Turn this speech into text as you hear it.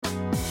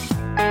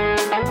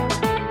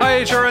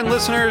HRN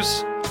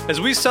listeners.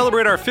 As we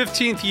celebrate our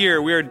 15th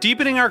year, we are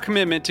deepening our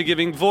commitment to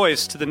giving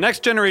voice to the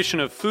next generation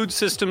of food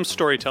systems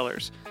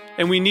storytellers,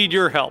 and we need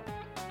your help.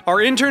 Our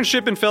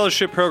internship and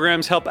fellowship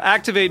programs help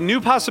activate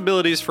new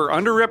possibilities for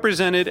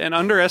underrepresented and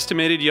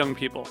underestimated young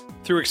people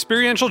through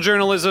experiential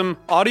journalism,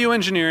 audio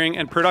engineering,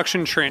 and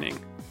production training.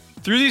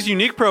 Through these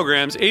unique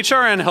programs,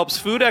 HRN helps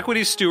food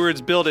equity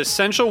stewards build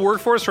essential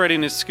workforce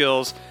readiness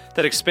skills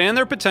that expand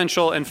their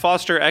potential and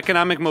foster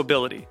economic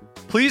mobility.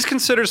 Please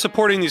consider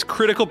supporting these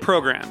critical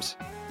programs.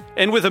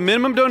 And with a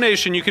minimum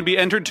donation, you can be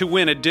entered to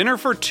win a dinner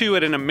for two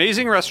at an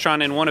amazing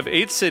restaurant in one of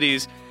 8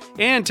 cities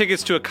and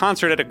tickets to a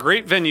concert at a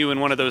great venue in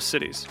one of those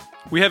cities.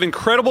 We have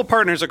incredible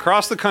partners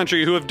across the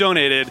country who have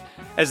donated,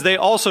 as they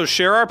also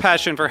share our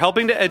passion for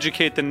helping to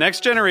educate the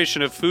next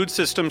generation of food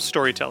systems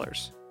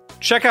storytellers.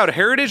 Check out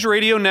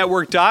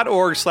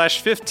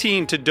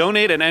heritageradionetwork.org/15 to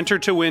donate and enter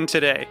to win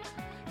today.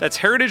 That's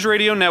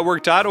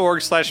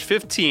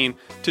heritageradionetwork.org/15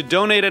 to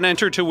donate and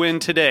enter to win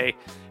today.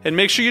 And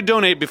make sure you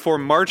donate before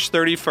March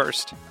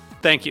 31st.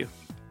 Thank you.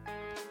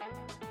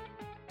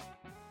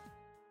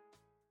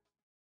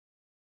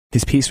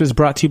 This piece was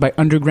brought to you by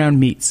Underground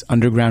Meats,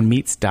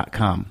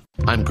 undergroundmeats.com.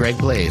 I'm Greg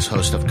Blaze,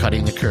 host of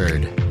Cutting the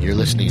Curd. You're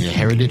listening to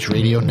Heritage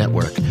Radio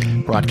Network,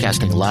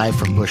 broadcasting live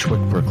from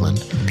Bushwick, Brooklyn.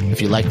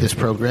 If you like this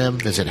program,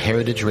 visit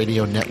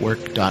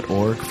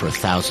heritageradionetwork.org for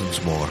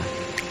thousands more.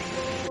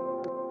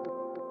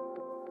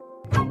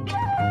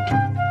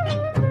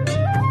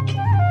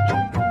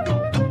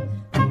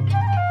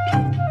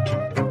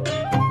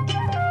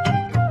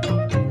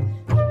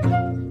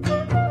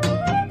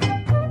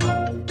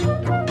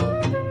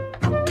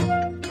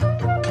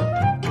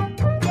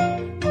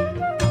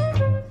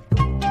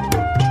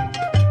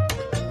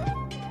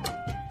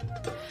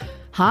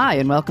 Hi,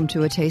 and welcome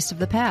to A Taste of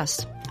the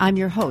Past. I'm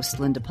your host,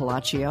 Linda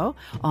Palacio,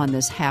 on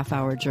this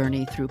half-hour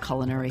journey through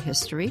culinary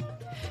history.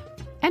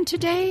 And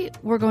today,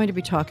 we're going to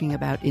be talking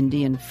about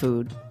Indian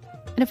food.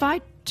 And if I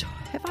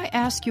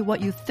ask you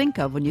what you think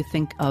of when you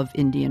think of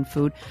Indian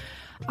food,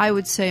 I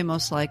would say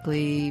most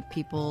likely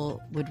people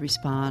would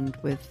respond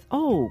with,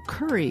 oh,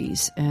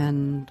 curries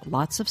and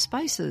lots of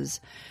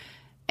spices.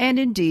 And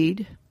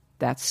indeed,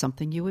 that's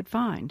something you would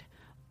find.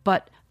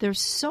 But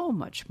there's so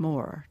much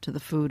more to the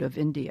food of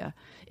India.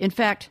 In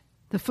fact,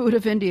 the food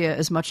of India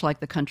is much like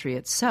the country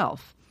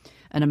itself,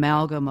 an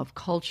amalgam of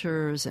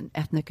cultures and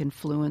ethnic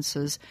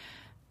influences.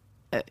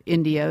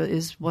 India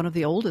is one of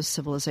the oldest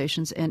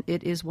civilizations, and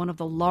it is one of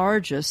the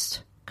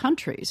largest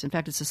countries. In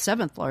fact, it's the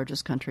 7th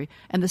largest country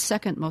and the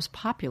 2nd most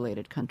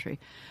populated country.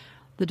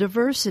 The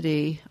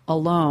diversity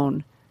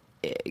alone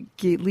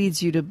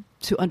leads you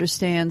to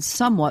understand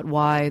somewhat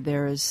why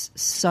there is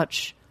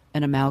such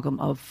an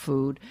amalgam of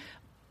food.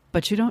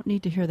 But you don't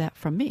need to hear that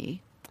from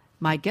me.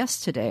 My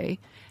guest today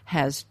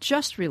has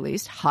just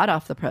released, hot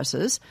off the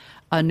presses,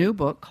 a new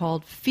book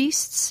called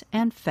Feasts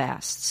and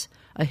Fasts,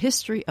 A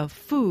History of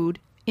Food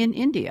in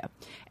India.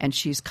 And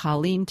she's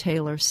Colleen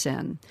Taylor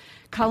Sen.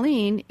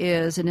 Colleen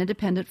is an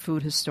independent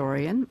food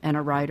historian and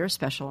a writer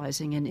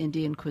specializing in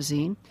Indian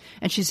cuisine.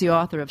 And she's the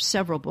author of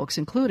several books,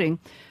 including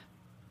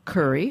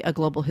Curry, A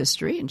Global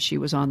History, and she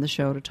was on the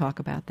show to talk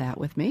about that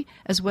with me,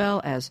 as well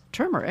as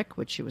Turmeric,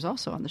 which she was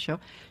also on the show.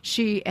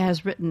 She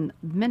has written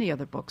many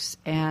other books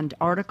and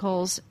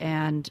articles,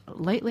 and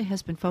lately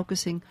has been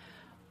focusing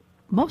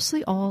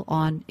mostly all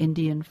on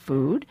Indian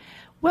food.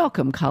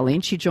 Welcome,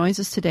 Colleen. She joins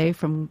us today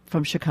from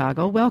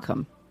Chicago.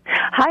 Welcome.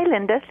 Hi,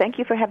 Linda. Thank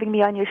you for having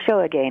me on your show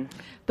again.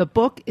 The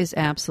book is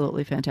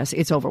absolutely fantastic.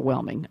 It's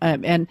overwhelming.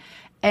 And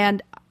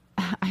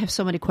I have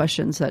so many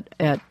questions that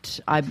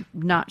I'm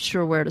not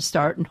sure where to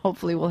start, and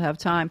hopefully we'll have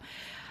time.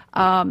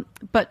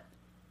 But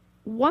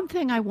one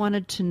thing I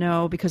wanted to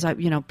know, because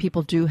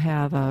people do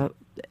have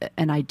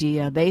an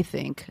idea, they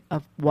think,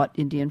 of what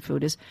Indian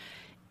food is.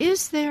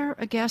 Is there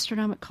a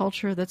gastronomic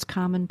culture that's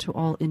common to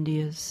all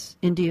Indians,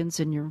 in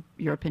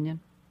your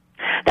opinion?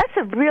 That's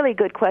a really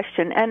good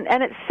question, and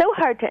it's so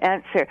hard to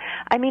answer.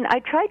 I mean, I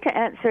tried to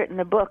answer it in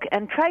the book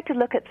and tried to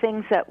look at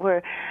things that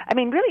were,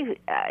 really,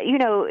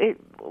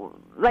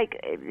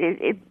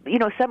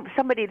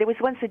 somebody, there was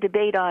once a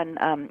debate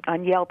on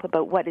Yelp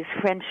about what is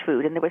French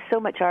food, and there was so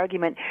much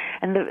argument,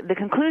 and the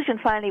conclusion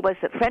finally was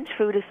that French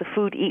food is the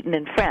food eaten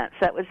in France.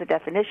 That was the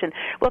definition.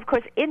 Well, of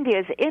course, India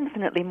is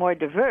infinitely more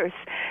diverse,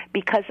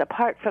 because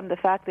apart from the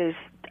fact there's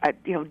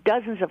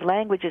dozens of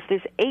languages,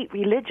 there's 8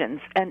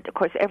 religions, and of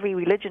course every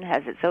religion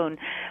has its own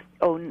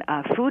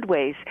food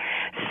ways.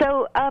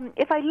 So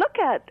if I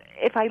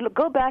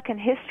go back in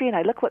history and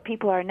I look what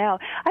people are now,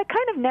 I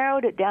kind of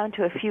narrowed it down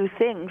to a few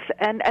things,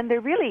 and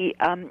they're really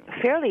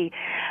fairly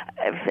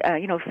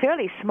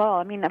small.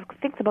 I mean, I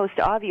think the most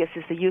obvious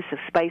is the use of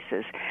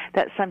spices.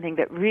 That's something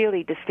that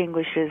really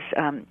distinguishes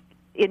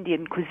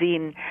Indian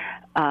cuisine.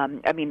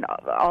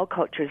 All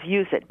cultures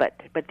use it, but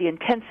the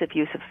intensive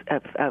use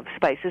of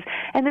spices,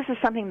 and this is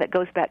something that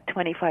goes back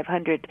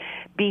 2,500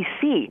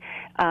 BC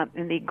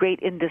in the great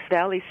Indus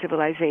Valley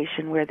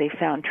civilization, where they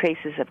found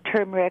traces of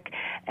turmeric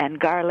and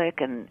garlic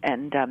and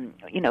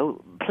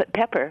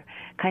pepper,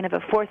 kind of a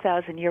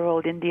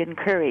 4,000-year-old Indian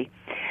curry.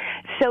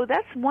 So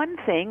that's one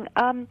thing.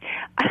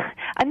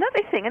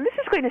 Another thing, and this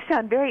is going to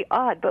sound very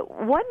odd,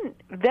 but one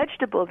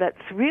vegetable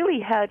that's really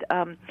had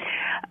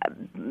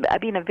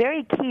been a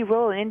very key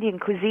role in Indian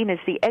cuisine is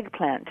the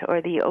eggplant,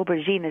 or the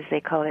aubergine, as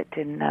they call it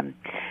in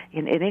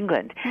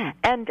England.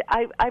 And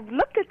I've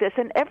looked at this,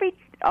 and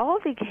all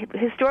the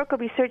historical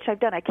research I've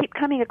done, I keep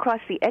coming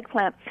across the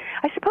eggplant.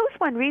 I suppose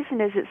one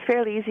reason is it's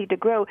fairly easy to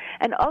grow,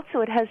 and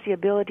also it has the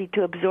ability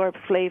to absorb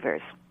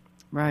flavors.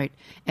 Right,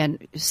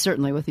 and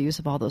certainly with the use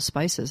of all those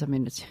spices, I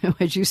mean, it's,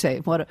 as you say,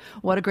 what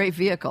a great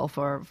vehicle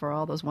for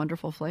all those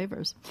wonderful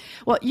flavors.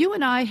 Well, you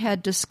and I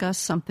had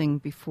discussed something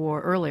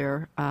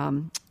earlier,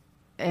 and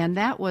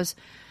that was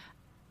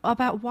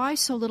about why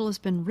so little has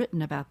been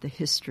written about the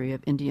history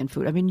of Indian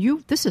food. I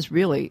mean, this is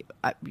really,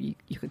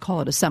 you could call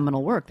it a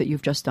seminal work that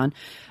you've just done,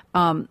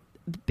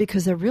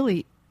 because there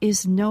really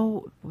is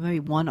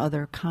maybe one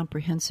other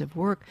comprehensive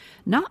work,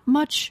 not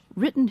much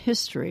written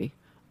history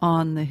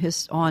on the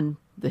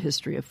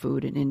history of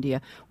food in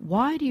India.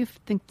 Why do you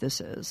think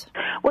this is?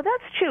 Well,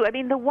 that's true. I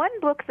mean, the one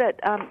book that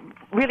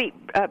really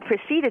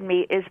preceded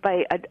me is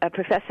by a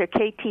Professor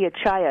K.T.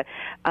 Achaya,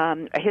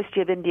 A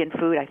History of Indian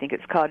Food, I think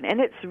it's called,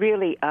 and it's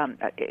really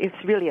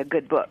a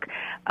good book.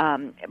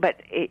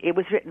 But it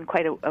was written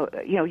quite a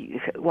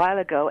while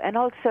ago, and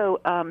also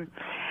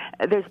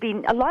there's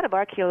been a lot of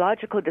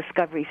archaeological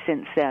discoveries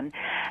since then.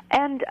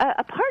 And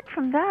apart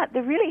from that,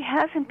 there really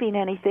hasn't been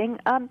anything.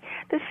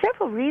 There's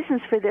several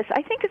reasons for this.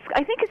 I think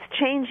it's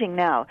changing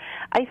now.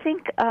 I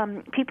think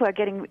people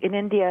in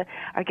India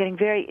are getting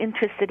very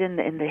interested in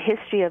the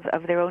history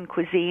of their own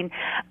cuisine.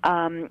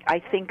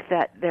 I think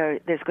that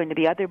there's going to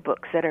be other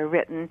books that are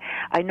written.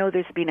 I know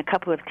there's been a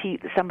couple of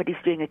somebody's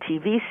doing a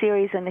TV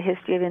series on the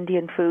history of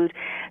Indian food.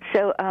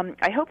 So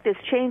I hope this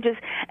changes.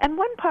 And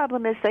one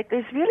problem is that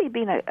there's really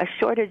been a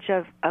shortage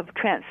of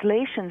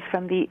translations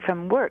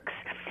from works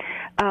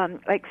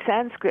like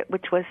Sanskrit,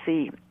 which was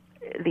the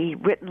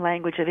written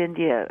language of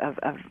India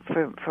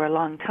for a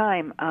long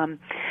time.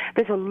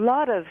 There's a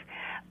lot of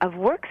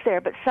works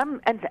there, but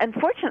some, and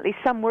unfortunately,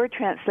 some were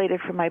translated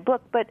for my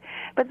book, but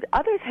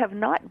others have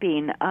not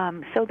been.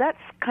 So that's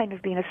kind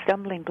of been a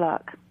stumbling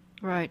block.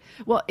 Right.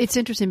 Well, it's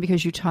interesting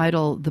because you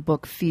title the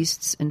book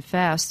 "Feasts and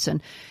Fasts,"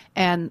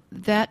 and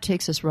that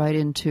takes us right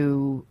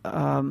into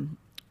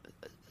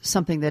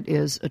something that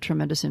is a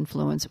tremendous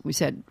influence. We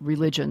said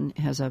religion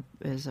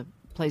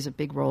plays a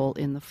big role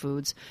in the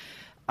foods.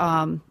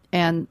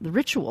 And the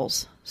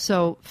rituals.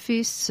 So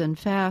feasts and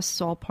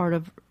fasts, all part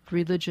of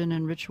religion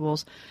and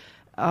rituals.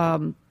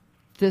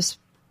 This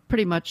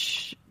pretty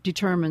much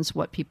determines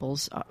what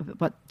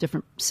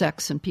different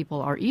sects and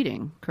people are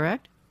eating,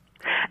 correct?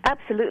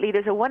 Absolutely.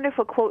 There's a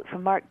wonderful quote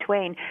from Mark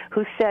Twain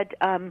who said,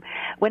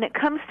 when it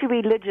comes to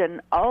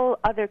religion, all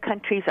other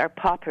countries are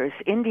paupers.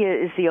 India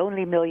is the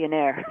only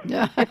millionaire.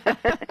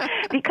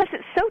 Because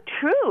it's so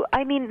true.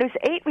 I mean, there's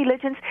 8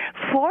 religions.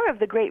 4 of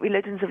the great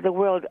religions of the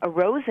world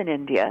arose in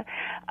India.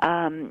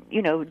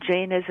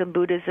 Jainism,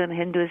 Buddhism,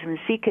 Hinduism, and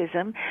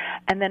Sikhism.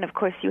 And then, of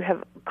course, you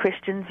have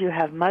Christians, you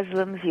have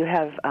Muslims, you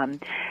have,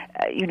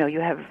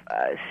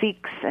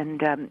 Sikhs,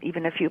 and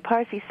even a few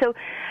Parsis. So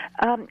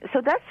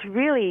that's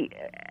really...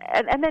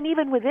 And then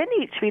even within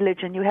each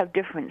religion, you have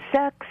different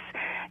sects,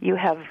 you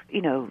have,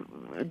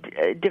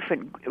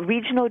 different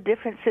regional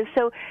differences.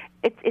 So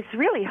it's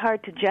really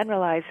hard to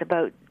generalize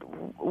about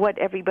what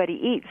everybody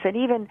eats. And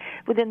even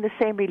within the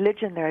same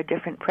religion, there are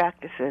different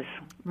practices.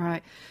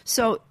 Right.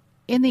 So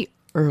in the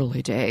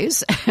early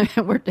days,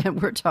 we're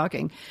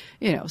talking,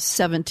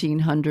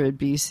 1700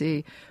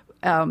 BC,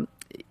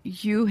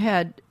 you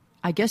had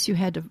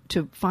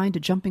to find a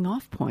jumping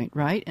off point,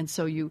 right? And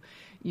so you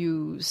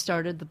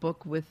started the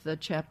book with a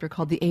chapter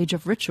called The Age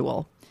of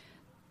Ritual.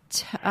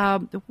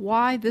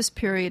 Why this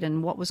period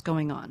and what was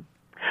going on?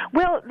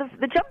 Well,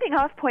 the jumping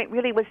off point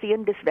really was the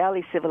Indus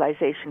Valley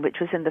civilization, which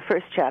was in the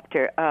first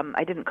chapter.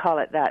 I didn't call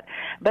it that.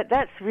 But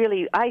that's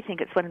really, I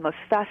think it's one of the most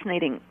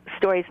fascinating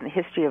stories in the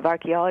history of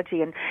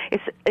archaeology. And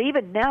it's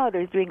even now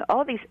they're doing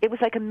all these, it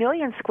was like 1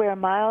 million square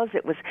miles.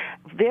 It was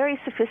very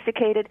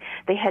sophisticated.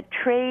 They had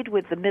trade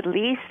with the Middle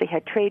East. They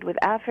had trade with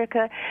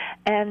Africa.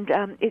 And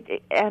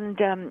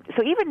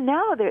so even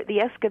now,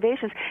 the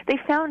excavations, they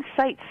found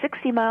sites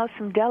 60 miles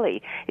from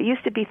Delhi. It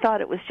used to be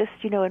thought it was just,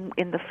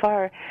 in the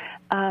far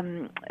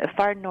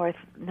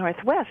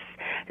northwest.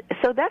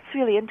 So that's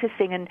really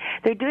interesting, and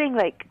they're doing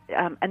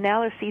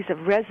analyses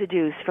of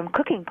residues from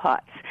cooking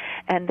pots,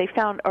 and they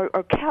found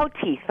or cow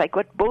teeth, like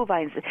what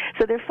bovines.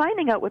 So they're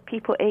finding out what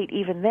people ate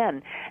even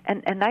then,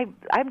 and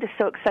I'm just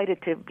so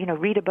excited to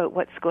read about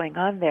what's going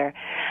on there.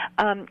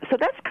 So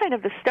that's kind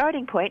of the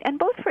starting point, and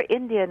both for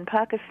India and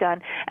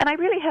Pakistan. And I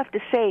really have to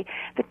say,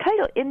 the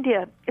title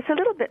India, it's a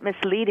little bit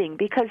misleading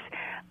because,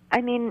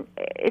 I mean,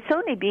 it's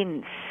only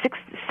been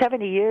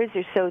 70 years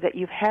or so that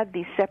you've had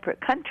these separate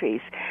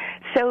countries.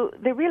 So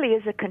there really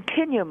is a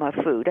continuum of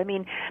food. I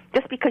mean,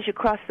 just because you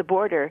cross the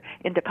border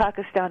into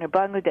Pakistan or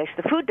Bangladesh,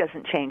 the food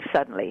doesn't change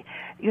suddenly.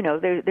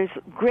 There's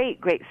great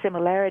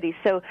similarities.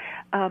 So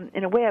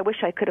in a way, I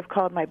wish I could have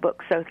called my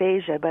book South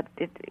Asia, but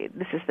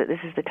this is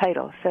the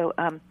title. So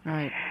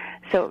right.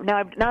 So now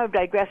I've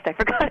digressed. I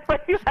forgot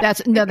what you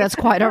asked. That's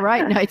quite all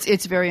right. No,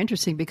 it's very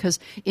interesting because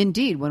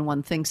indeed, when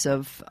one thinks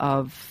of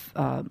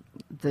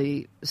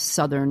the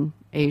Southern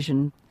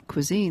Asian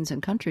cuisines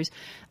and countries,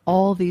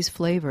 all these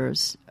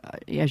flavors,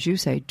 as you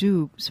say,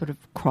 do sort of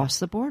cross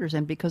the borders,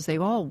 and because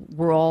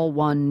we're all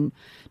one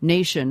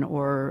nation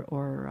or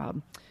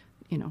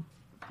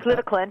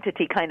political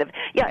entity, kind of.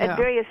 Yeah, at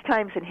various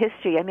times in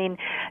history. I mean,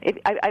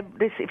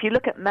 if you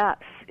look at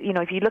maps,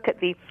 if you look at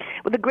the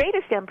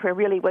greatest emperor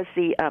really was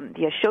the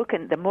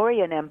Ashokan, the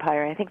Mauryan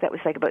Empire. I think that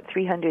was like about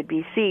 300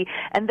 BC,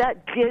 and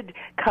that did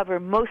cover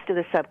most of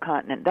the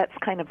subcontinent. That's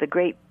kind of the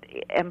great,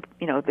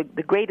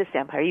 the greatest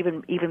empire,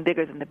 even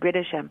bigger than the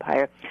British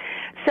Empire.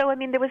 So, I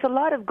mean, there was a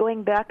lot of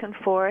going back and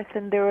forth,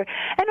 and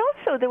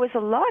also there was a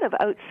lot of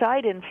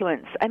outside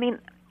influence. I mean,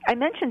 I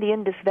mentioned the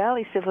Indus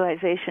Valley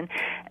civilization.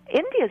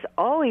 India's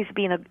always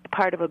been a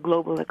part of a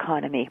global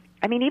economy.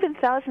 I mean, even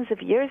thousands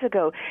of years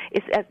ago,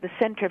 it's at the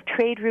center of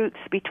trade routes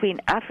between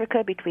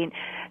Africa, between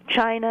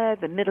China,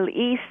 the Middle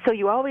East. So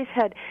you always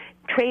had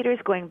traders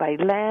going by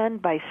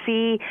land, by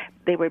sea.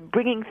 They were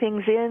bringing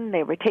things in,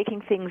 they were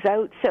taking things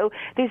out. So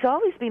there's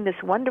always been this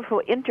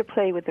wonderful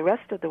interplay with the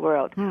rest of the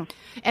world. And,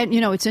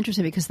 it's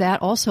interesting because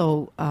that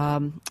also,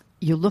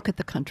 you look at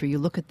the country, you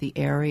look at the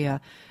area,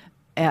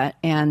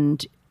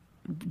 and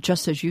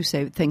just as you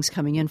say, things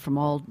coming in from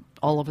all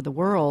over the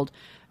world,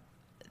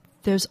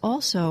 there's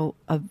also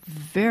a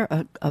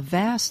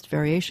vast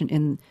variation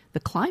in the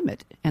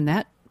climate, and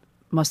that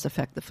must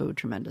affect the food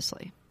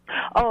tremendously.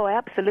 Oh,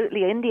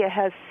 absolutely. India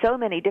has so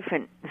many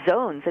different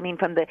zones. I mean,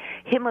 from the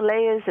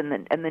Himalayas and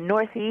the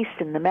northeast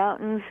and the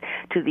mountains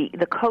to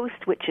the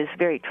coast, which is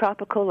very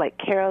tropical, like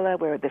Kerala,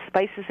 where the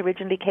spices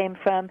originally came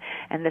from,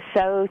 and the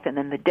south, and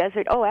then the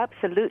desert. Oh,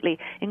 absolutely.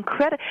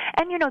 Incredible.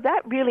 And,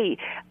 that really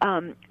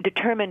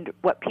determined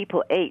what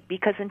people ate,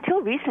 because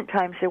until recent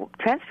times,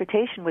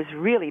 transportation was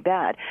really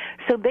bad.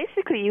 So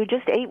basically, you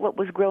just ate what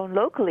was grown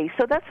locally.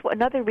 So that's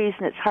another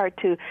reason it's hard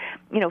to,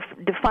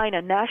 define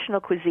a national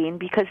cuisine,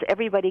 because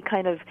everybody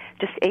kind of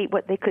just ate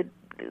what they could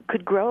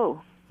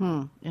grow.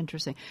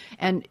 Interesting.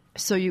 And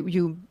so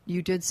you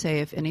did say,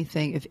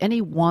 if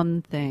any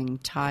one thing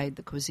tied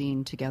the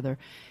cuisine together,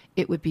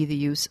 it would be the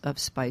use of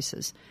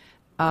spices.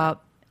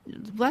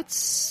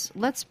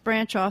 Let's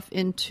branch off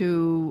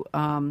into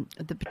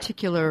the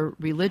particular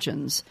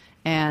religions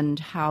and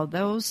how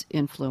those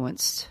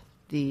influenced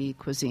the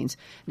cuisines.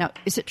 Now,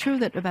 is it true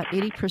that about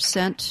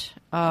 80%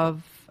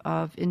 of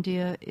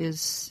India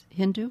is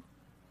Hindu?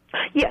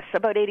 Yes,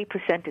 about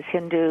 80% is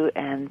Hindu,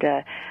 and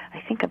I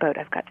think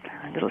I've got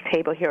a little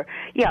table here.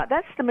 Yeah,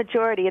 that's the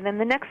majority, and then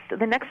the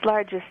next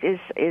largest is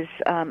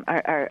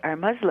are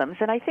Muslims,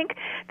 and I think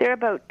they're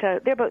about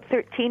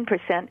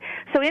 13%.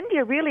 So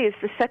India really is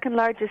the second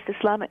largest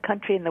Islamic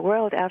country in the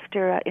world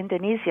after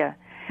Indonesia.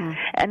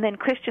 And then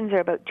Christians are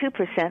about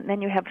 2%, and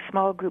then you have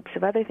small groups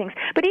of other things.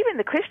 But even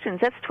the Christians,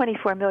 that's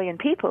 24 million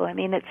people. I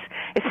mean, it's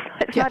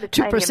not a 2%.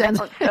 Tiny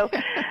amount.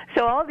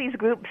 So all these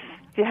groups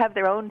have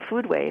their own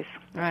foodways.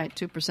 Right,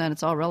 2%.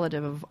 It's all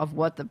relative of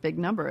what the big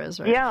number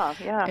is, right?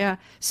 Yeah.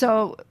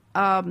 So,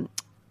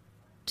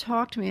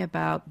 talk to me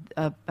about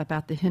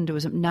the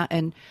Hinduism,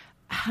 and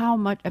how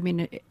much. I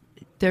mean,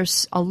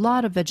 there's a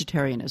lot of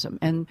vegetarianism,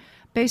 and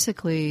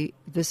basically,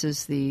 this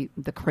is the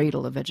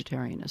cradle of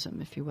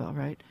vegetarianism, if you will,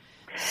 right?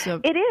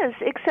 So it is,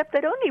 except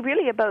that only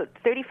really about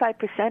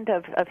 35%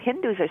 of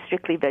Hindus are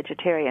strictly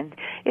vegetarian.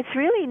 It's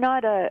really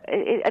not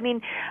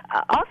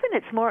often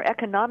it's more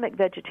economic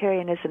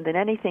vegetarianism than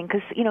anything,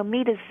 because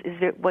meat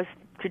was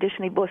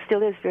traditionally,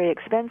 still is very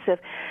expensive.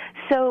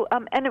 So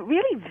and it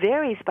really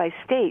varies by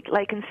state.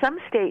 Like in some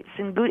states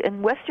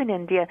in Western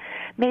India,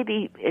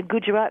 maybe in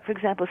Gujarat, for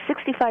example,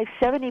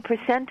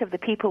 65-70% of the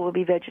people will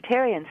be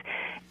vegetarians.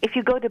 If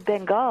you go to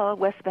Bengal,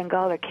 West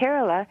Bengal or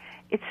Kerala,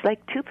 it's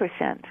like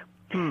 2%.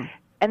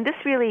 And this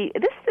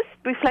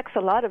reflects a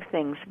lot of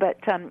things, but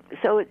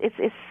so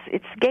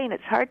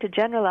it's hard to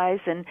generalize,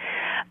 and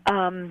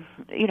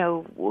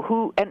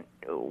who and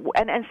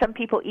some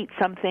people eat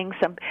some things.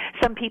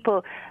 Some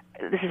people,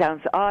 this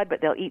sounds odd, but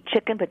they'll eat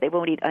chicken, but they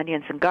won't eat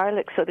onions and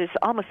garlic. So there's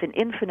almost an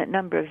infinite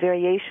number of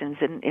variations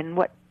in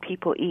what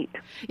people eat.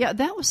 Yeah,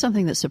 that was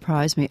something that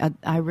surprised me.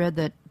 I read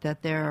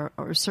that there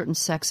are certain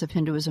sects of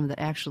Hinduism that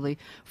actually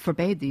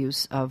forbade the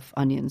use of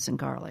onions and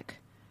garlic.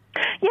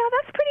 Yeah,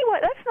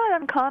 that's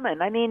not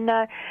uncommon. I mean,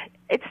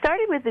 it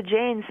started with the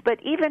Jains, but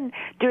even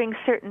during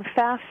certain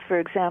fasts, for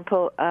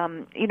example,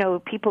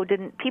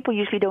 people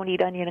usually don't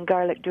eat onion and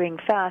garlic during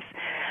fasts.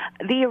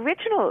 The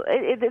original,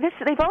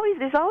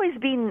 there's always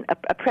been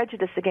a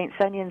prejudice against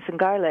onions and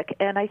garlic,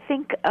 and I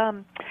think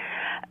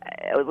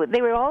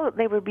they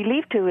were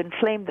believed to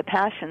inflame the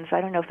passions. I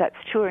don't know if that's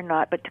true or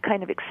not, but to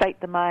kind of excite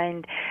the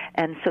mind,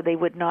 and so they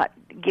would not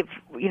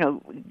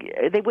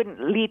they wouldn't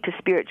lead to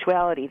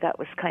spirituality. That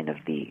was kind of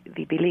the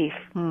belief.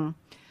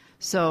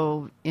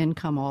 So in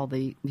come all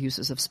the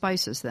uses of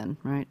spices then,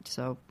 right?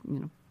 So,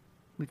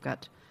 we've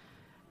got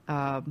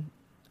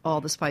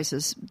all the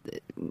spices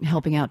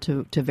helping out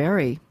to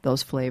vary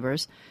those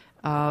flavors,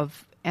 and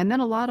then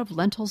a lot of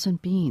lentils and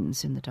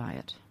beans in the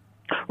diet.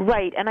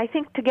 Right, and I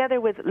think together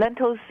with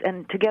lentils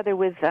and together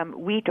with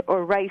wheat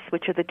or rice,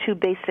 which are the two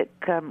basic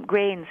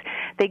grains,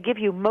 they give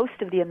you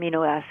most of the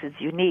amino acids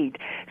you need.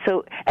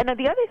 So, and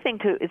the other thing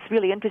too, it's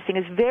really interesting,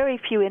 is very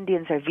few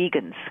Indians are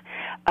vegans.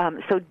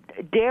 So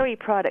dairy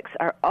products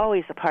are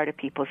always a part of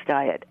people's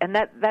diet, and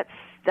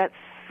that's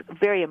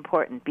very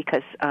important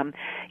because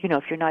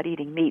if you're not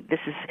eating meat,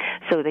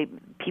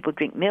 people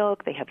drink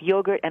milk, they have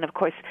yogurt, and of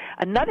course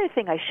another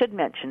thing I should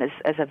mention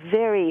as a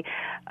very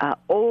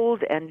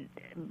old and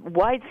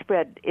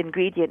widespread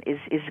ingredient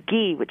is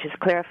ghee, which is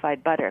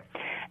clarified butter,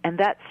 and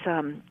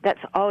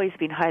that's always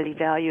been highly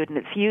valued, and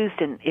it's used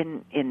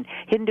in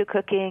Hindu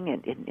cooking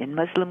and in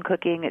Muslim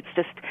cooking. It's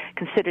just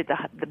considered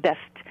the best,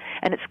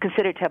 and it's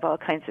considered to have all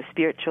kinds of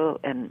spiritual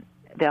and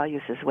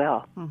values as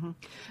well. Mm-hmm.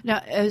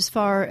 Now, as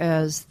far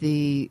as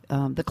the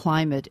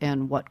climate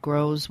and what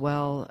grows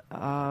well,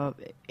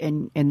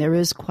 and there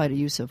is quite a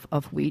use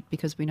of wheat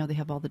because we know they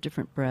have all the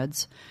different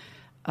breads.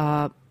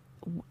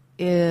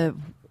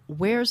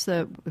 Where's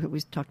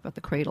we talked about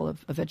the cradle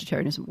of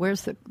vegetarianism?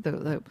 Where's the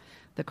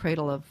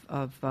cradle of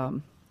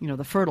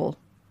the fertile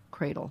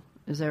cradle?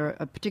 Is there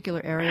a particular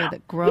area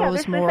that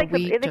grows more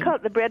wheat? They call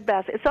it the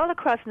breadbasket. It's all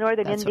across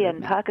northern India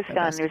and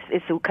Pakistan.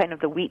 It's kind of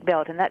the wheat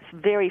belt, and that's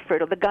very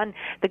fertile. The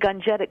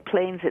Gangetic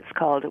Plains, it's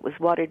called. It was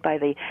watered by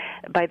the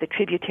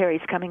tributaries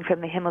coming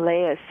from the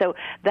Himalayas. So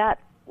that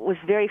was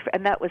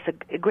and that was a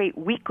great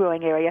wheat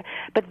growing area.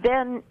 But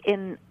then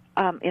in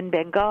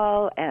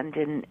Bengal and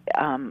in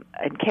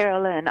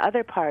Kerala and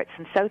other parts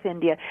in South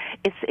India,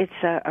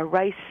 it's a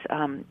rice.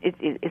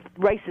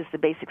 Rice is the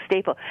basic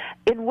staple.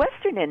 In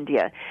Western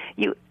India,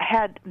 you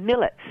had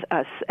millets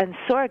and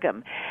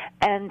sorghum,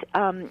 and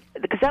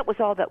because that was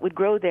all that would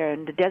grow there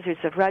in the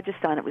deserts of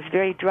Rajasthan. It was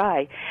very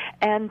dry,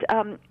 and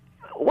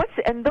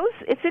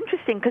it's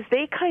interesting because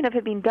they kind of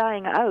have been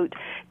dying out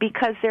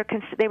because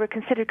they were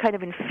considered kind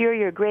of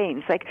inferior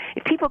grains. Like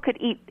if people could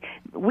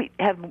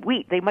have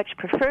wheat, they much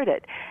preferred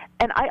it.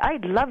 And I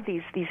love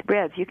these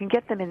breads. You can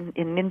get them in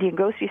Indian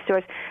grocery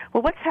stores.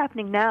 Well, what's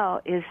happening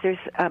now is there's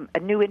a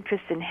new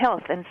interest in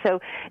health, and so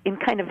in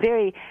kind of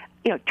very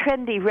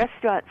trendy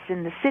restaurants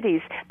in the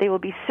cities, they will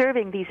be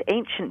serving these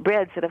ancient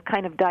breads that have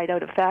kind of died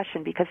out of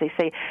fashion because they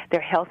say they're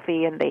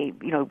healthy, and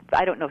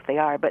I don't know if they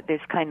are, but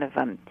there's kind of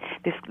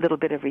this little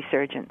bit of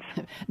resurgence.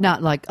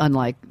 Not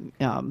unlike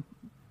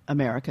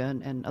America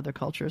and other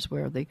cultures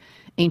where the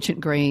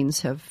ancient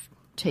grains have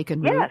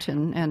taken root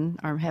and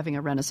are having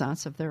a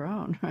renaissance of their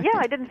own. Right? Yeah,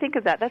 I didn't think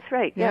of that. That's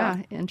right. Yeah,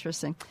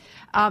 interesting.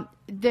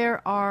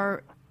 There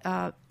are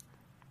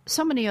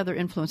so many other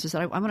influences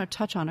that I want to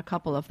touch on a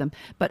couple of them,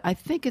 but I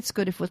think it's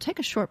good if we'll take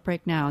a short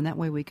break now, and that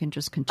way we can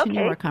just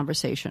continue our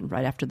conversation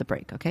right after the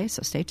break, okay?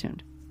 So stay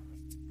tuned.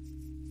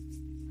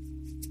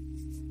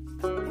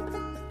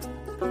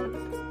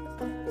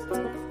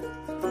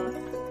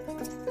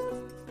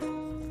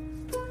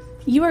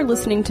 You are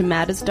listening to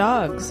Mad as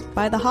Dogs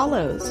by The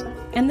Hollows,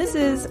 and this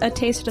is A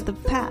Taste of the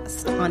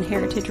Past on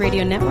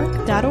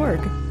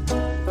heritageradionetwork.org.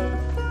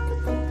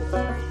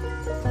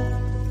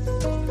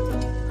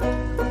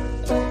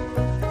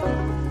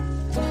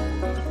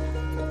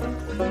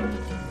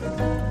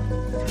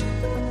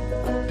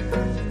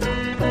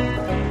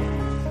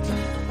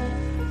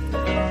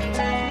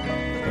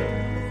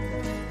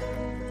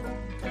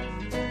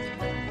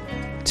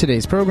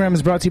 Today's program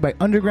is brought to you by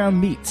Underground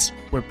Meats.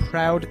 We're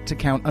proud to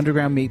count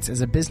Underground Meats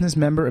as a business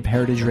member of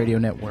Heritage Radio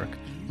Network.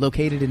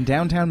 Located in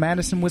downtown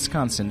Madison,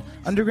 Wisconsin,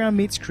 Underground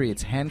Meats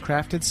creates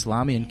handcrafted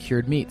salami and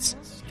cured meats.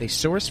 They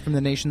source from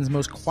the nation's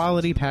most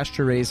quality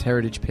pasture-raised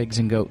heritage pigs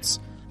and goats.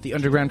 The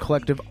Underground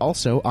Collective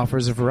also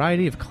offers a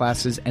variety of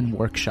classes and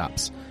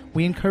workshops.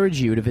 We encourage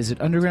you to visit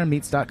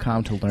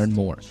undergroundmeats.com to learn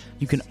more.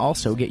 You can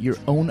also get your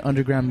own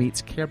Underground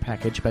Meats care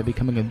package by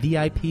becoming a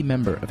VIP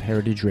member of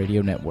Heritage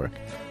Radio Network.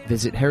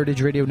 Visit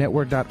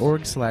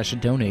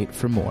heritageradionetwork.org/donate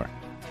for more.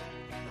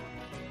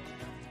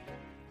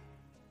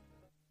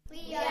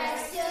 We are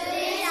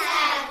students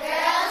at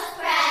Girls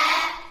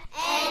Prep,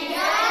 and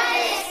you're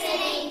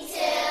listening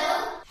to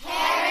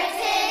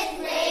Heritage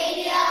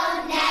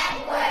Radio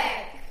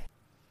Network.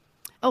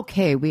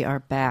 Okay, we are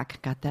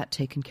back. Got that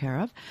taken care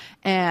of.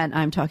 And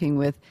I'm talking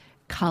with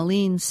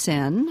Colleen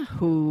Sen,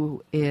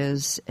 who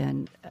is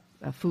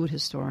a food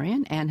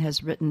historian and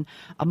has written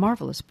a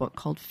marvelous book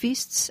called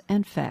Feasts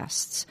and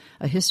Fasts,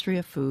 A History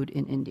of Food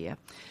in India.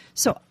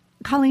 So,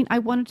 Colleen, I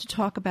wanted to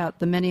talk about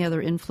the many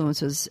other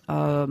influences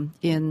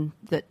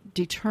that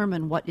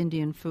determine what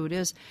Indian food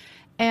is.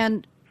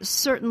 And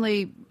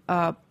certainly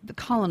the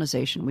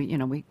colonization,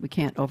 we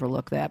can't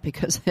overlook that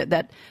because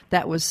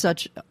that was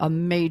such a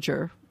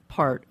major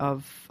part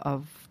of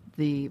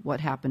what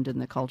happened in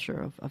the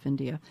culture of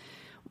India.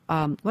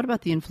 What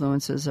about the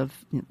influences of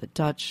the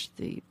Dutch,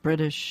 the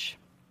British?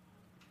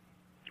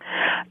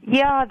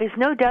 Yeah, there's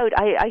no doubt.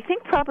 I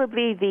think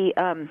probably the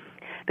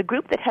the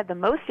group that had the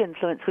most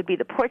influence would be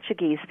the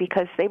Portuguese,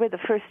 because they were the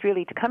first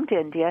really to come to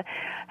India,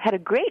 had a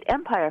great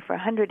empire for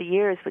 100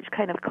 years, which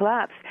kind of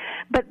collapsed.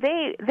 But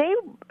they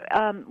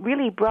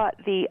really brought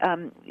the,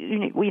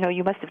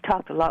 you must have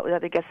talked a lot with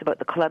other guests about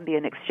the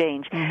Columbian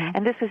Exchange,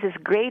 and this was this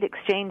great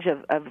exchange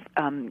of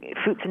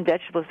fruits and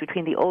vegetables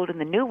between the Old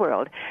and the New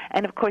World.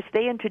 And of course,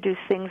 they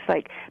introduced things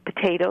like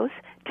potatoes,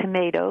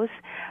 tomatoes,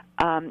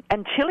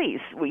 and chilies.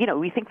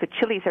 We think the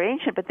chilies are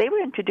ancient, but they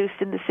were introduced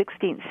in the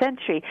 16th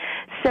century.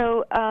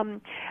 So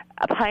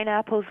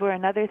pineapples were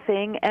another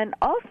thing, and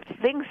all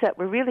things that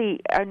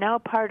are now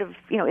part of,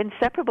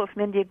 inseparable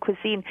from Indian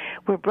cuisine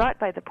were brought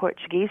by the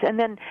Portuguese. And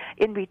then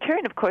in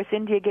return, of course,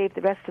 India gave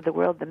the rest of the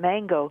world the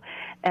mango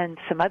and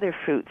some other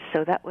fruits.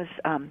 So that was,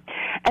 and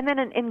then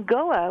in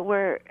Goa,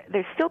 where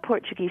there's still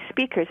Portuguese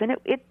speakers, and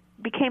it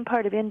became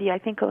part of India, I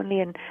think,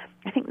 only in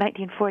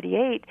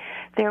 1948.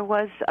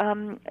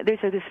 There's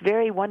this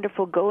very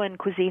wonderful Goan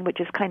cuisine, which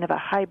is kind of a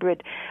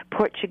hybrid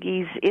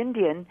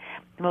Portuguese-Indian.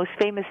 The most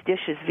famous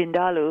dish is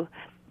vindaloo,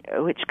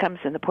 which comes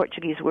in the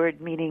Portuguese word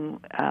meaning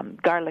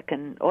garlic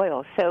and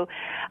oil. So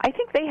I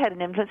think they had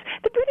an influence.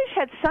 The British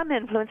had some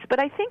influence, but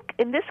I think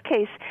in this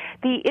case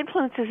the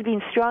influence has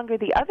been stronger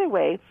the other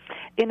way,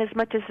 in as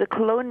much as the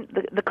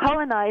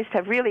colonized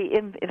have really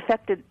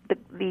affected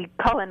the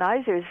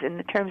colonizers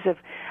in terms of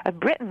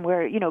Britain,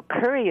 where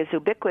curry is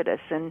ubiquitous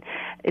and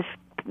is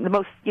the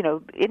most,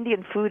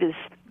 Indian food is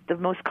the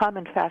most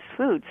common fast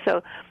food.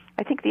 So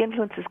I think the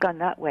influence has gone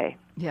that way.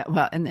 Yeah,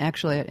 well, and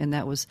actually, and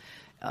that was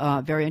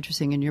very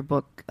interesting in your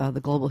book, The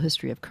Global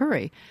History of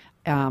Curry.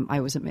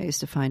 I was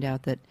amazed to find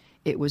out that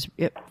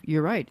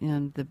you're right,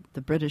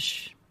 the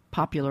British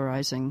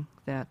popularizing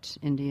that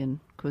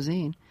Indian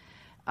cuisine.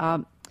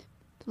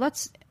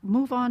 Let's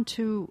move on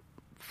to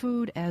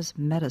food as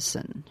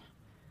medicine.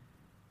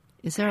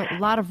 Is there a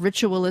lot of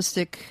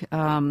ritualistic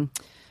and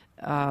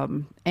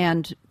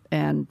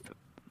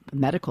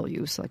medical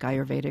use, like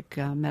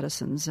Ayurvedic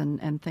medicines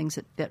and things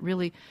that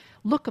really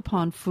look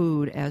upon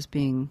food as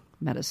being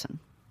medicine?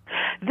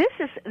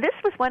 This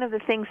was one of the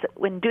things that,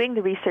 when doing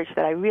the research,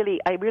 that I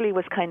really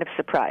was kind of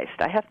surprised.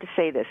 I have to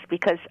say this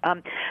because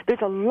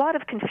there's a lot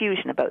of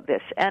confusion about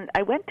this, and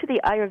I went to the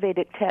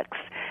Ayurvedic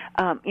texts,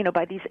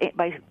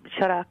 by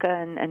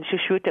Charaka and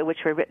Sushruta,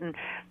 which were written,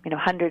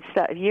 hundreds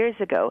of years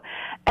ago.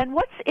 And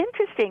what's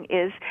interesting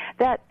is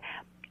that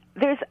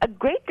there's a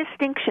great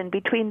distinction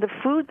between the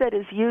food that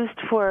is used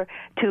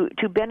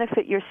to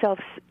benefit yourself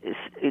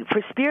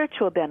for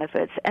spiritual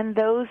benefits and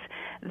those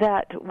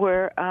that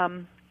were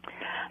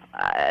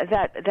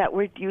that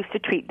were used to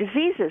treat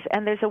diseases.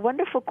 And there's a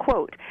wonderful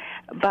quote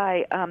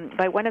by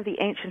one of the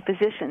ancient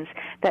physicians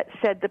that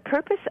said the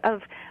purpose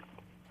of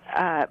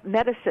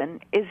medicine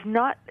is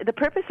not, the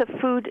purpose of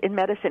food in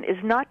medicine is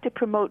not to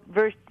promote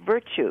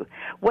virtue.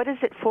 What is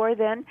it for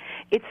then?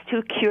 It's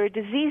to cure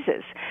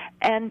diseases.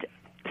 And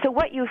so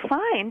what you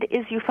find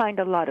is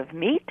a lot of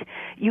meat.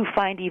 You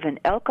find even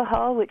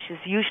alcohol, which is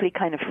usually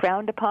kind of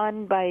frowned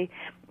upon by,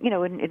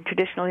 in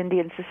traditional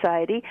Indian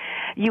society.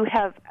 You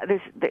have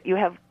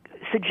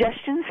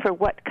suggestions for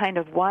what kind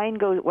of wine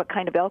what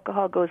kind of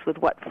alcohol goes with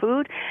what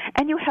food,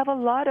 and you have a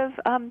lot of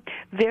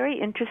very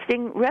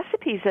interesting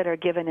recipes that are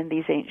given in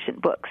these ancient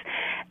books.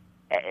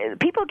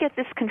 People get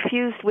this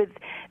confused with,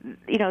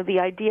 the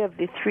idea of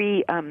the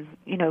three,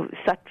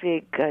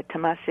 sattvic,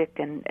 tamasic,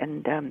 and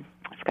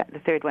I forgot the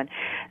third one,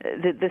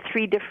 the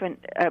three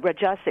different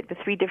rajasic, the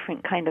three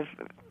different kind of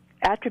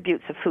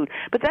attributes of food.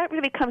 But that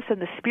really comes from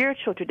the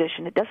spiritual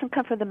tradition. It doesn't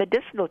come from the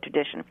medicinal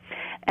tradition,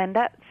 and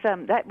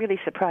that really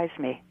surprised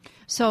me.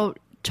 So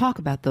talk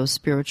about those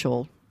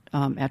spiritual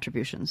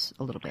attributions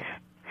a little bit.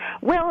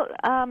 Well,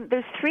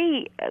 there's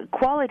three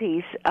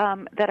qualities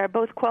that are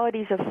both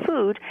qualities of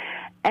food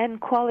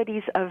and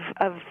qualities of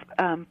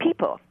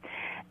people.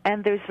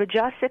 And there's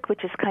rajasic,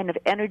 which is kind of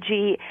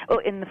energy. Oh,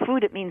 in the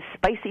food, it means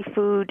spicy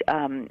food,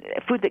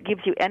 food that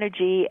gives you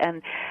energy,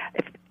 and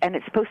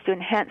it's supposed to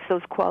enhance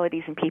those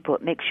qualities in people.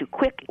 It makes you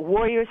quick.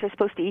 Warriors are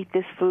supposed to eat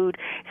this food.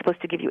 It's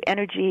supposed to give you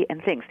energy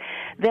and things.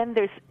 Then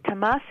there's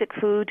tamasic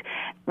food,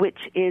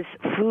 which is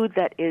food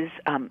that is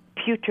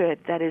putrid,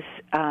 that is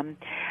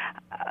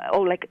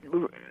like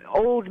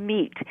old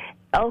meat,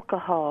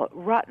 alcohol,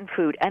 rotten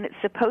food, and it's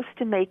supposed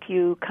to make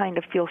you kind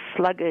of feel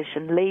sluggish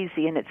and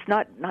lazy, and it's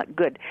not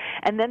good.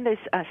 And then there's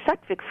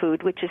sattvic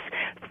food, which is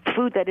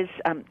food that is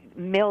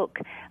milk,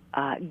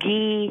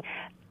 ghee,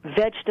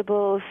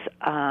 vegetables,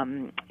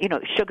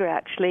 sugar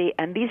actually,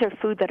 and these are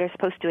food that are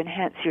supposed to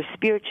enhance your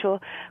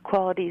spiritual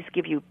qualities,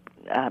 give you,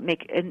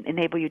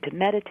 enable you to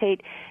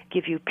meditate,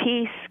 give you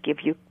peace, give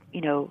you,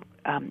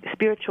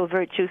 spiritual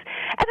virtues.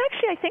 And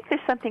actually, I think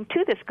there's something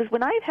to this, because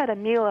when I've had a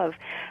meal of,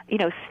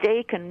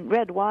 steak and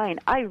red wine,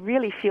 I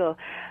really feel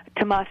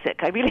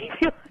tamasic. I really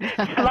feel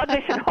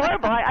sluggish and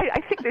horrible.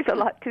 I think there's a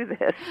lot to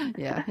this.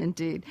 Yeah,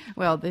 indeed.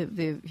 Well,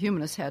 the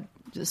humanists had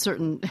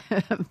certain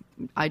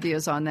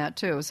ideas on that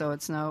too, so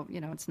it's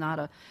it's not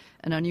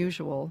an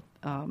unusual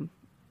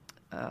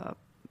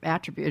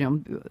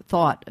attribute,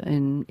 thought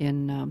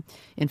in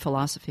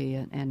philosophy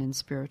and in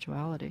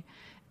spirituality.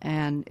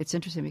 And it's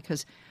interesting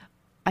because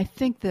I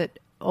think that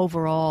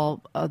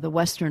overall, the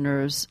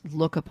Westerners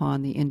look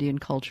upon the Indian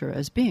culture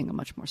as being a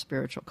much more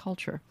spiritual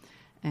culture.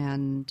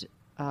 And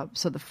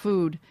so the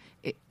food,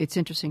 it's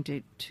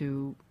interesting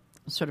to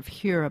sort of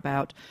hear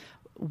about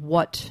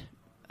what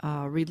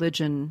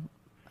religion,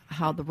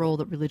 how the role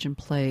that religion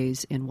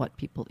plays in what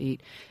people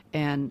eat.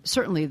 And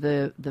certainly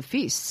the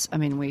feasts. I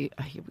mean, we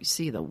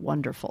see the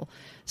wonderful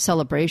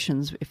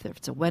celebrations, if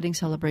it's a wedding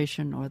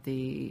celebration or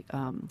the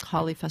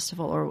Holi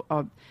festival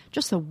or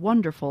just the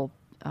wonderful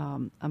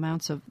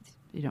amounts of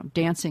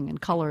dancing and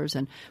colors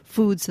and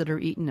foods that are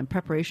eaten in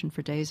preparation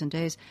for days and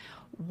days.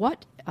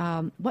 What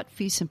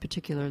feasts in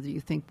particular do you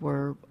think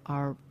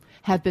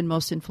have been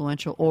most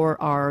influential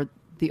or are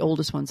the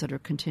oldest ones that are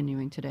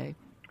continuing today?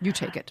 You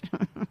take it.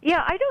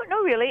 Yeah, I don't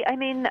know really. I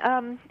mean,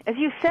 as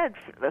you said,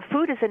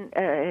 food is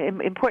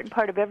an important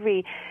part of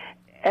every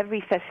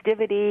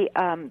festivity.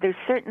 There's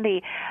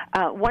certainly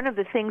one of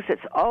the things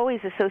that's always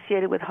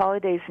associated with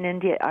holidays in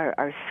India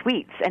are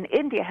sweets, and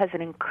India has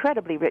an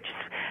incredibly rich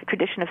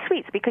tradition of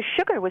sweets because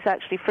sugar was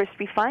actually first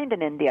refined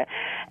in India.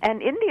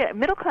 And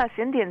middle-class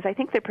Indians, I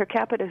think their per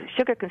capita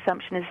sugar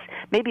consumption is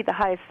maybe the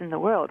highest in the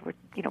world.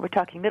 We're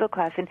talking middle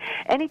class, and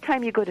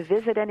anytime you go to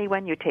visit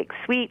anyone, you take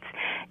sweets,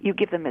 you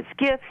give them as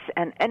gifts,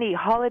 and any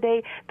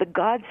holiday, the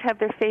gods have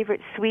their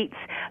favorite sweets.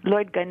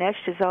 Lord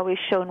Ganesh is always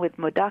shown with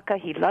modaka.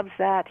 He loves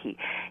that. He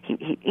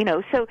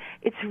so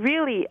it's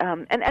really,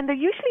 and they're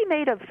usually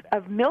made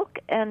of milk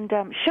and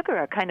sugar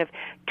are kind of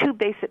two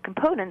basic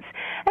components.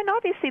 And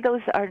obviously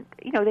those are,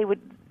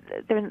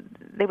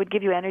 they would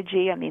give you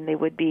energy. I mean, they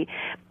would be,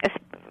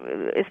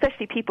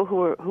 especially people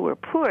who are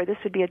poor, this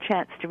would be a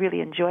chance to really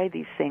enjoy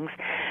these things.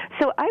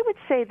 So I would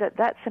say that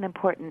that's an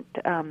important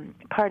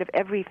part of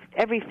every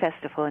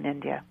festival in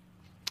India.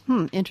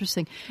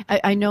 Interesting.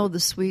 I know the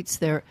sweets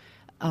there.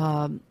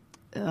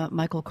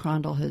 Michael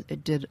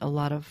Crondall did a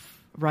lot of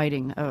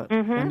writing,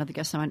 another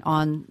guest of mine,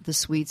 on the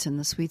sweets and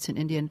the sweets in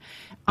India. And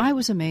I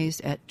was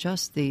amazed at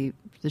just the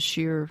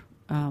sheer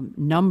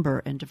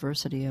number and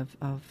diversity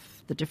of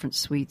the different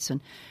sweets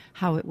and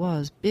how it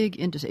was big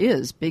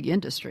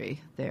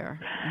industry there.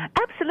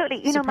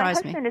 Absolutely. My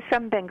husband is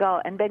from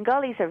Bengal, and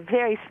Bengalis are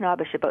very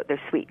snobbish about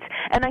their sweets,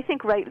 and I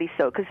think rightly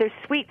so, because their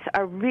sweets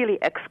are really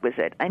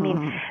exquisite. I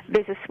mean,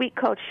 there's a sweet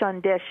called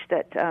shandesh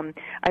that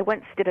I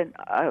once did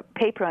a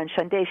paper on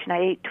shandesh, and I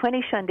ate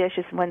 20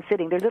 shandeshes in one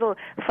sitting. They're little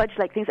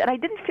fudge-like things, and I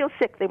didn't feel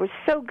sick. They were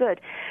so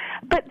good.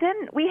 But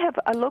then we have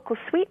a local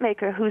sweet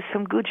maker who's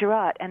from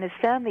Gujarat, and his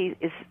family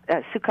is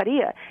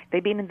Sukaria.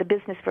 They've been in the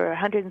business for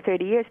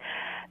 130 years.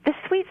 The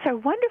sweets are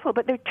wonderful,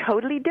 but they're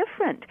totally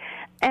different.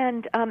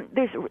 And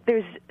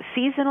there's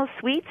seasonal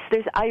sweets.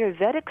 There's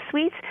Ayurvedic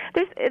sweets.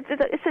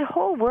 It's a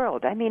whole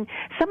world. I mean,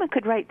 someone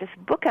could write this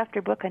book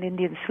after book on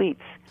Indian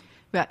sweets.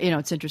 Well,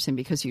 it's interesting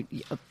because you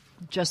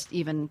just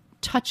even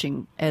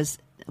touching as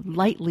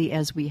lightly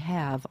as we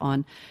have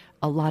on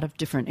a lot of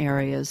different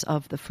areas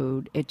of the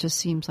food, it just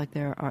seems like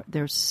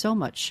there's so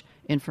much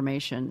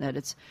information that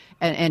it's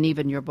and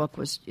even your book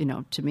was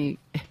to me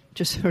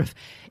just sort of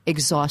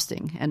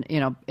exhausting and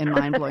and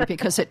mind-blowing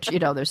because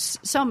there's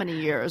so many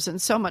years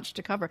and so much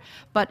to cover,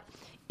 but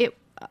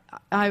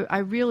I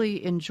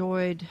really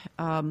enjoyed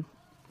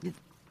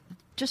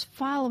just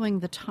following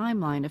the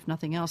timeline, if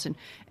nothing else,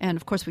 and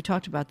of course we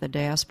talked about the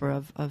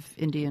diaspora of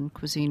Indian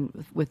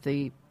cuisine with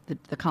the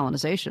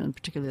colonization, and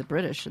particularly the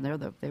British, and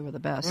they were the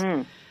best.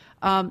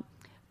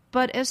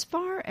 But as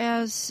far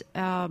as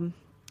an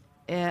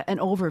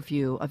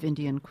overview of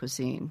Indian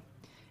cuisine,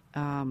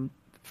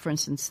 for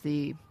instance,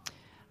 the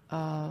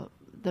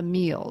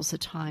meals, the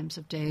times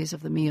of days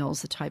of the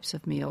meals, the types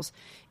of meals,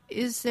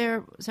 is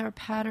there a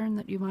pattern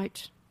that you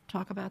might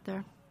talk about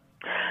there?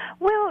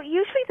 Well,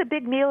 usually the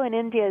big meal in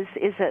India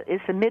is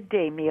a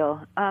midday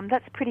meal.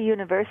 That's pretty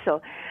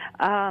universal.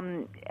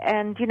 And,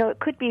 it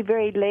could be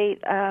very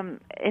late.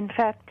 In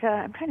fact,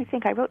 I'm trying to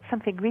think. I wrote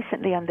something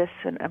recently on this,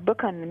 a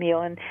book on the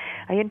meal, and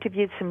I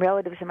interviewed some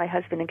relatives of my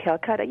husband in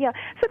Calcutta. Yeah,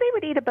 so they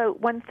would eat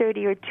about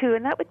 1:30 or 2,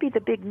 and that would be the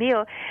big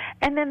meal.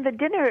 And then the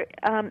dinner,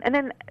 and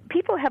then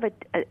people have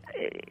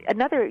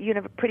another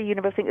pretty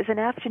universal thing is an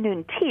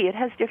afternoon tea. It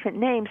has different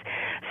names.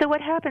 So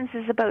what happens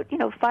is about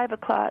 5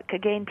 o'clock,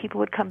 again, people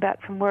would come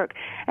back from work,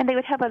 and they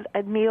would have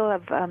a meal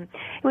of,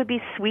 it would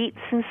be sweets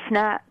and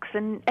snacks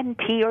and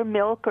tea or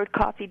milk or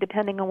coffee,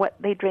 depending on what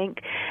they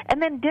drink.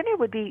 And then dinner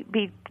would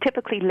be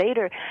typically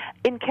later.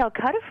 In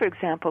Calcutta, for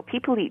example,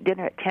 people eat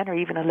dinner at 10 or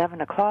even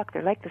 11 o'clock.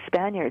 They're like the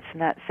Spaniards in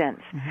that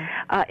sense.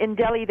 In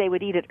Delhi, they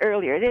would eat it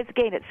earlier.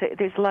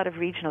 There's a lot of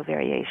regional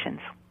variations.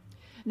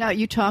 Now,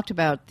 you talked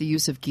about the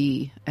use of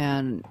ghee,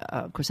 and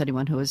of course,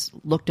 anyone who has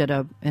looked at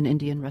an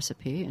Indian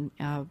recipe and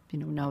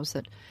knows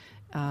that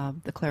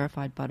the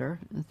clarified butter,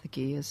 the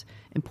ghee, is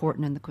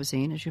important in the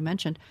cuisine, as you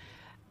mentioned.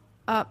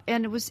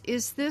 And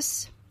is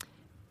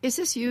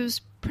this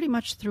used pretty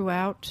much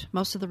throughout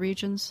most of the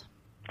regions?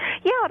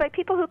 Yeah, by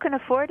people who can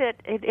afford it,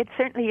 it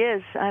certainly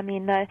is. I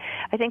mean, I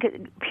think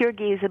pure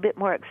ghee is a bit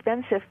more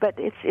expensive, but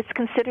it's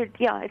considered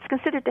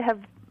to have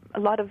a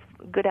lot of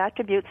good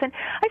attributes. And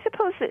I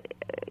suppose that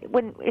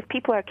if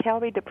people are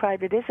calorie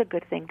deprived, it is a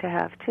good thing to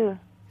have too.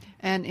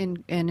 And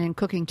in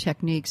cooking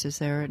techniques, is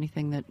there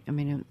anything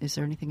is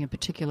there anything in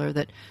particular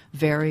that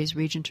varies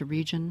region to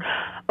region?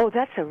 Oh,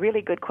 that's a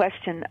really good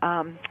question.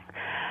 I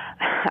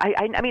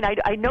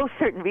know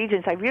certain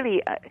regions.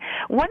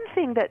 One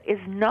thing that is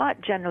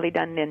not generally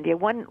done in India,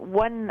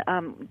 one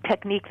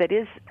technique that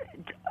is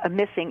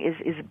missing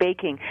is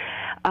baking.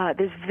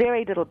 There's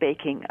very little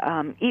baking.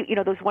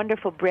 Those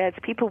wonderful breads,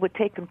 people would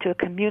take them to a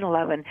communal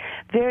oven.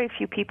 Very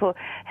few people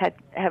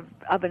have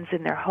ovens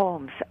in their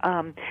homes.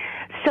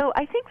 So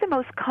I think the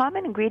most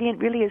common ingredient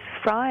really is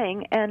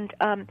frying, and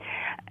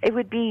it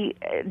would be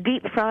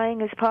deep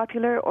frying is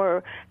popular,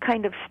 or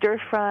kind of stir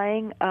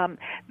frying,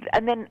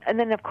 and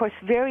then of course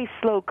very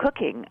slow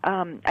cooking.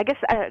 I guess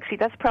actually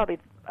that's probably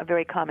a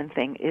very common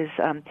thing is,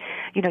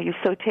 you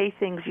saute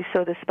things, you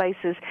sow the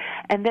spices,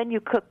 and then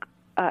you cook,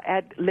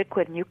 add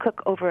liquid, and you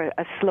cook over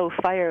a slow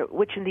fire,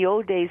 which in the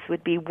old days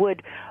would be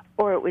wood,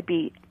 or it would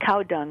be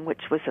cow dung,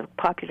 which was a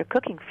popular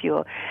cooking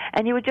fuel,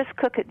 and you would just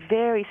cook it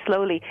very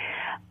slowly.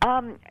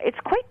 It's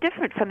quite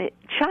different from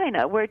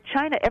China, where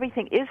China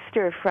everything is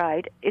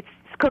stir-fried, it's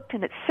cooked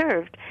and it's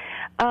served.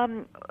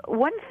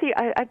 One thing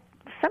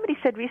somebody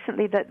said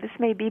recently that this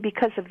may be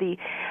because of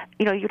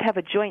you'd have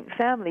a joint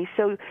family,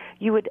 so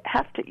you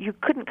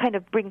couldn't kind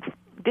of bring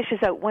dishes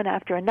out one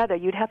after another.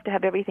 You'd have to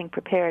have everything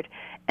prepared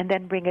and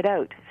then bring it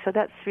out. So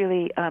that's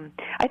really,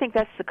 I think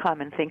that's the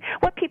common thing.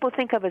 What people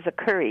think of as a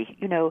curry,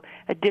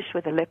 a dish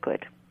with a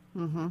liquid.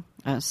 Mm-hmm.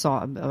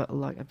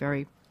 A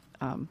very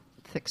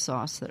thick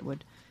sauce that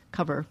would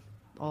cover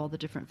all the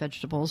different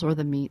vegetables or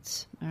the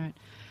meats. All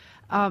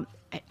right.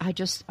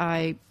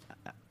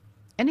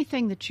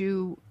 Anything that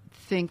you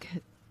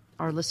think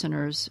our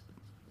listeners,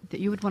 that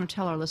you would want to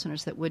tell our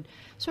listeners that would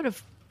sort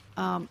of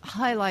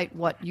highlight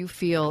what you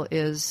feel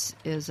is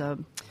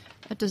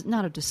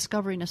not a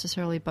discovery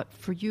necessarily, but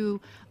for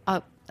you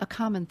a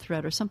common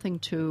thread or something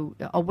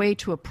a way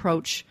to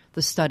approach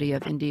the study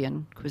of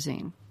Indian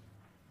cuisine?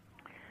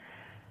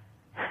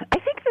 I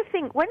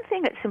think one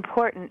thing that's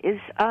important is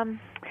an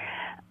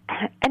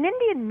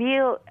Indian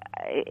meal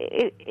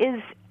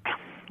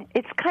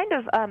it's kind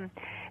of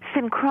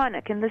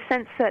synchronic in the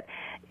sense that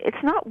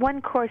it's not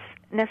one course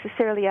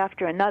necessarily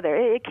after another.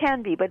 It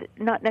can be, but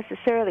not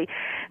necessarily.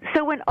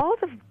 So what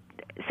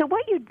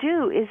you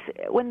do is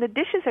when the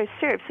dishes are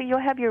served, so you'll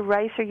have your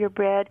rice or your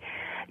bread,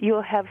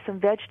 you'll have some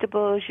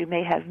vegetables, you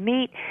may have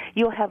meat,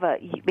 you'll have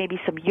maybe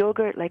some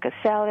yogurt like a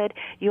salad,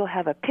 you'll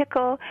have a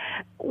pickle.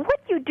 What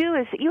you do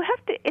is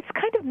it's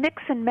kind of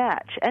mix and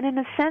match, and in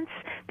a sense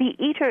the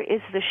eater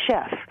is the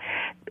chef.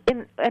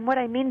 And what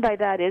I mean by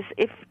that is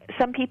if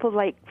some people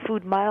like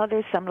food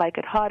milder, some like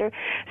it hotter.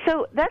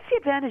 So that's the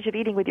advantage of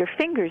eating with your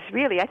fingers,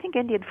 really. I think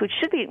Indian food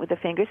should be eaten with the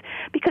fingers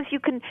because you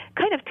can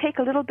kind of take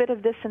a little bit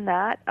of this and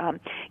that.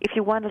 If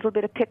you want a little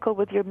bit of pickle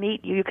with your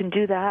meat, you can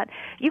do that.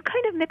 You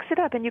kind of mix it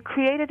up and you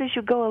create it as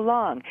you go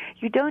along.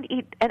 You don't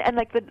eat, and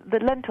like the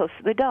lentils,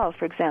 the dal,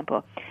 for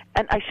example.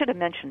 And I should have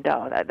mentioned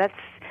dal. That's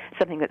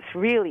something that's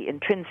really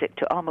intrinsic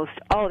to almost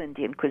all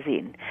Indian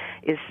cuisine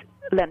is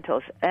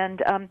lentils.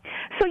 And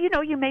so,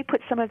 you may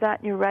put some of that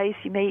in your rice,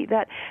 you may eat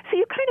that. So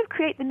you kind of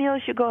create the meal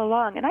as you go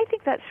along, and I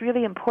think that's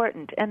really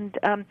important. And,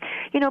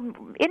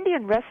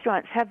 Indian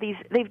restaurants have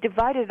they've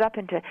divided it up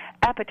into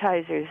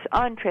appetizers,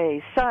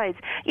 entrees, sides,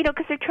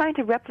 because they're trying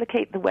to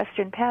replicate the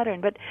Western pattern,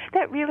 but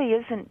that really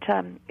isn't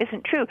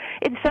true.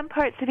 In some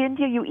parts of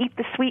India, you eat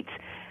the sweets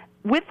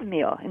with the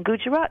meal. In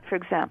Gujarat, for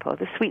example,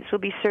 the sweets will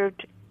be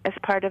served as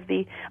part of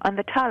on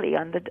the thali,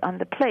 on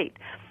the plate.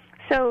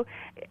 So,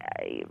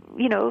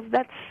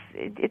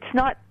 it's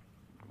not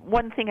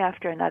one thing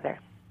after another.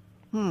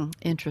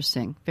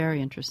 Interesting.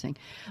 Very interesting.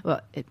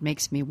 Well, it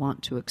makes me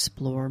want to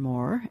explore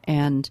more.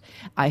 And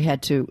I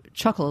had to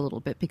chuckle a little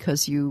bit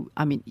because you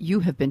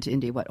have been to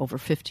India, over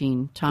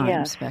 15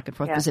 times back and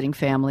forth, visiting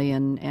family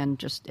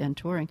and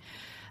touring.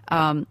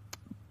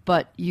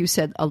 But you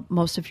said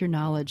most of your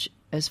knowledge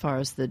as far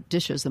as the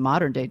dishes, the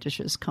modern day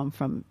dishes, come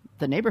from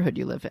the neighborhood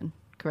you live in,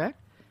 correct?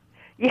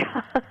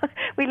 Yeah,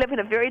 we live in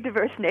a very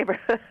diverse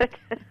neighborhood.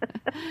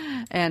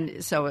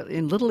 And so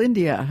in Little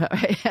India,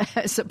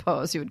 I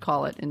suppose you would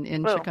call it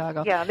in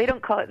Chicago. Yeah, they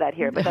don't call it that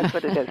here, but that's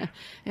what it is.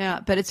 Yeah,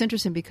 but it's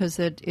interesting because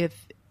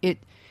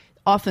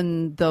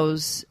often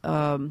those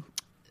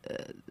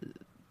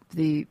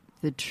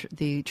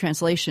the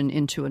translation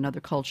into another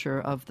culture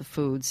of the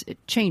foods, it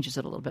changes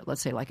it a little bit.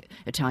 Let's say like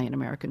Italian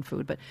American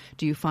food, but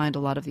do you find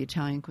a lot of the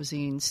Italian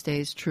cuisine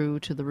stays true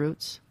to the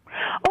roots?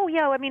 Oh,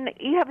 yeah.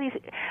 You have these,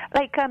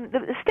 like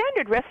the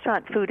standard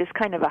restaurant food is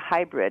kind of a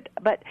hybrid.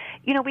 But,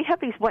 we have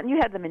these, you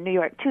had them in New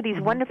York, too, these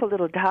wonderful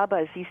little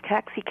dhabas, these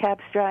taxi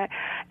cabs,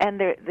 and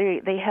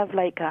they have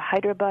like a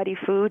Hyderabadi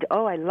food.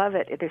 Oh, I love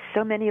it. There's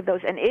so many of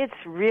those, and it's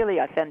really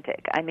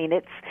authentic. And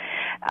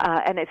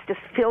it's just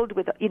filled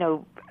with,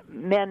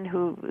 men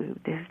who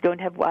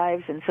don't have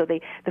wives, and so the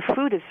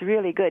food is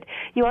really good.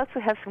 You also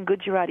have some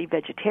Gujarati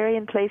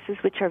vegetarian places,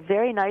 which are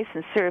very nice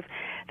and serve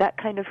that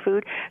kind of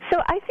food.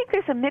 So I think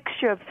there's a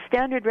mixture of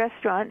standard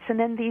restaurants and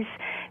then these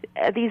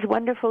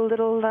wonderful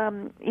little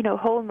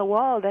hole in the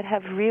wall that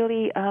have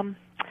really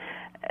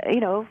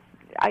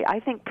I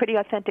think, pretty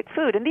authentic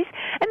food. And these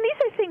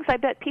are things I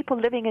bet people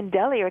living in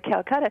Delhi or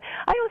Calcutta,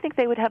 I don't think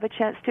they would have a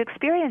chance to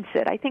experience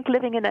it. I think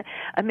living in an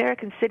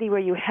American city where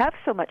you have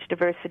so much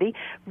diversity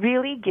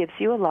really gives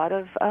you a lot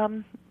of,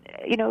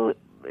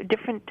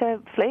 different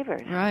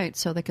flavors. Right,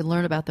 so they can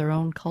learn about their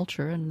own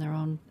culture and their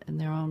own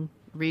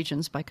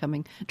regions by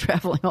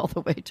traveling all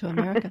the way to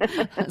America.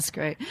 That's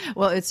great.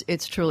 Well,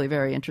 it's truly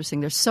very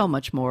interesting. There's so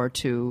much more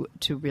to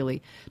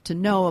really to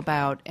know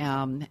about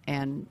and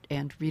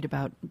read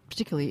about,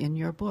 particularly in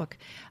your book,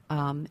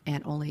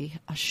 and only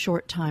a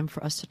short time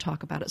for us to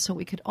talk about it. So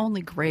we could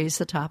only graze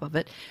the top of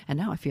it, and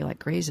now I feel like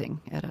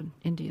grazing at an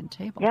Indian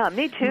table. Yeah,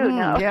 me too.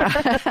 Now.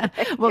 Yeah.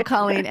 Well,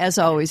 Colleen, as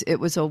always, it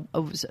was a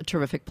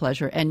terrific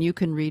pleasure, and you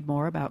can read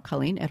more about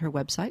Colleen at her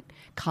website,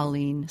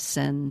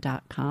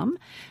 ColleenSen.com,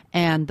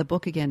 and the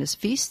book again is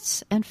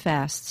Feasts and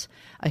Fasts,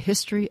 A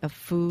History of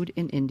Food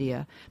in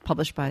India,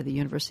 published by the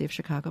University of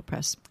Chicago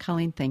Press.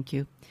 Colleen, thank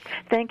you.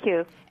 Thank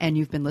you. And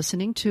you've been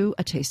listening to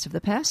A Taste of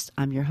the Past.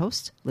 I'm your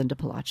host, Linda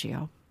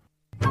Palacio.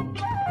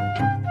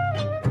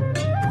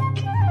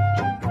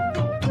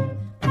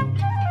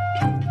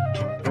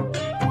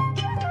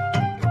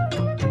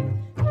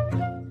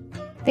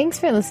 Thanks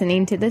for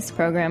listening to this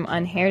program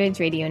on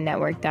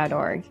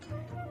heritageradionetwork.org.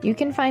 You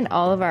can find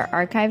all of our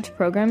archived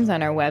programs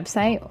on our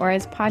website or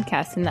as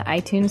podcasts in the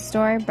iTunes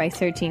Store by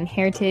searching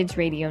Heritage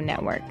Radio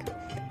Network.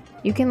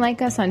 You can like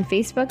us on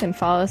Facebook and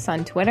follow us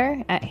on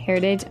Twitter at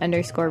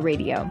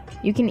heritage_radio.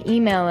 You can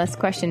email us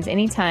questions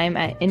anytime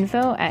at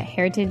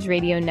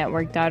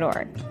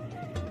info@heritageradionetwork.org.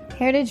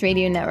 Heritage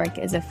Radio Network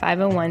is a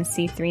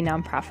 501c3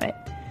 nonprofit.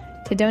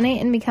 To donate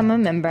and become a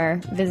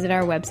member, visit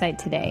our website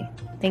today.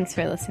 Thanks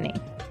for listening.